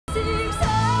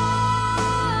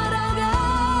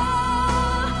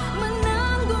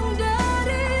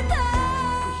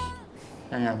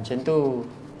macam tu.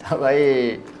 Tak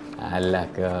baik. Alah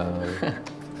kau.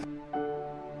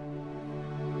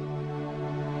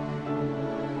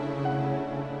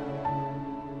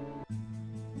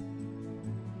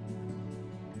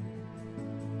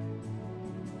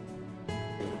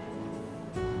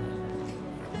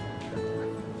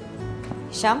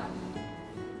 Syam,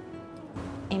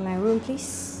 in my room,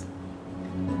 please.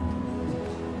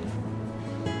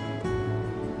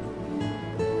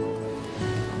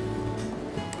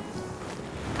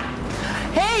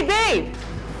 Hey, babe!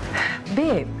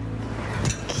 Babe.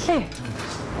 Okay.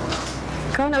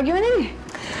 Kau nak pergi mana ni?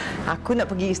 Aku nak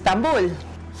pergi Istanbul.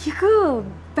 Ya ke?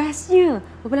 Bestnya.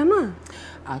 Berapa lama?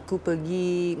 Aku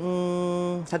pergi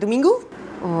 1 minggu.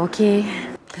 Oh, okey.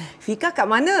 Fika kat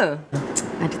mana?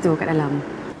 Ada tu kat dalam.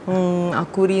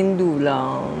 Aku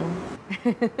rindulah.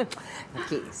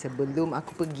 Okey, sebelum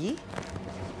aku pergi.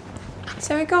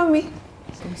 Assalamualaikum, Mami.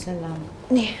 Salam.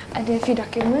 Ni, ada few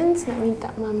documents nak minta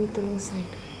Mami tolong sign.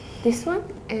 This one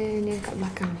and yang kat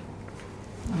belakang ni.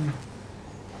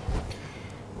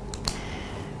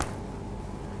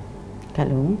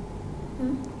 Kalau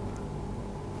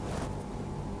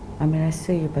Mami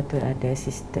rasa you patut ada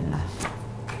assistant lah.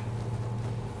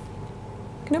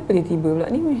 Kenapa dia tiba pula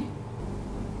ni, Mami?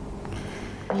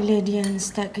 Bila Dian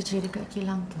start kerja dekat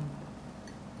kilang tu,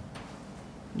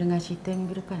 dengar cerita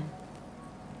minggu depan.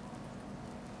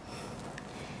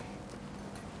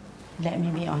 Let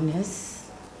me be honest.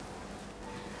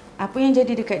 Apa yang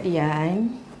jadi dekat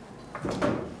Dian,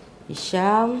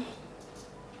 Hisham,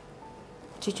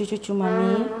 cucu-cucu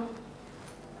Mami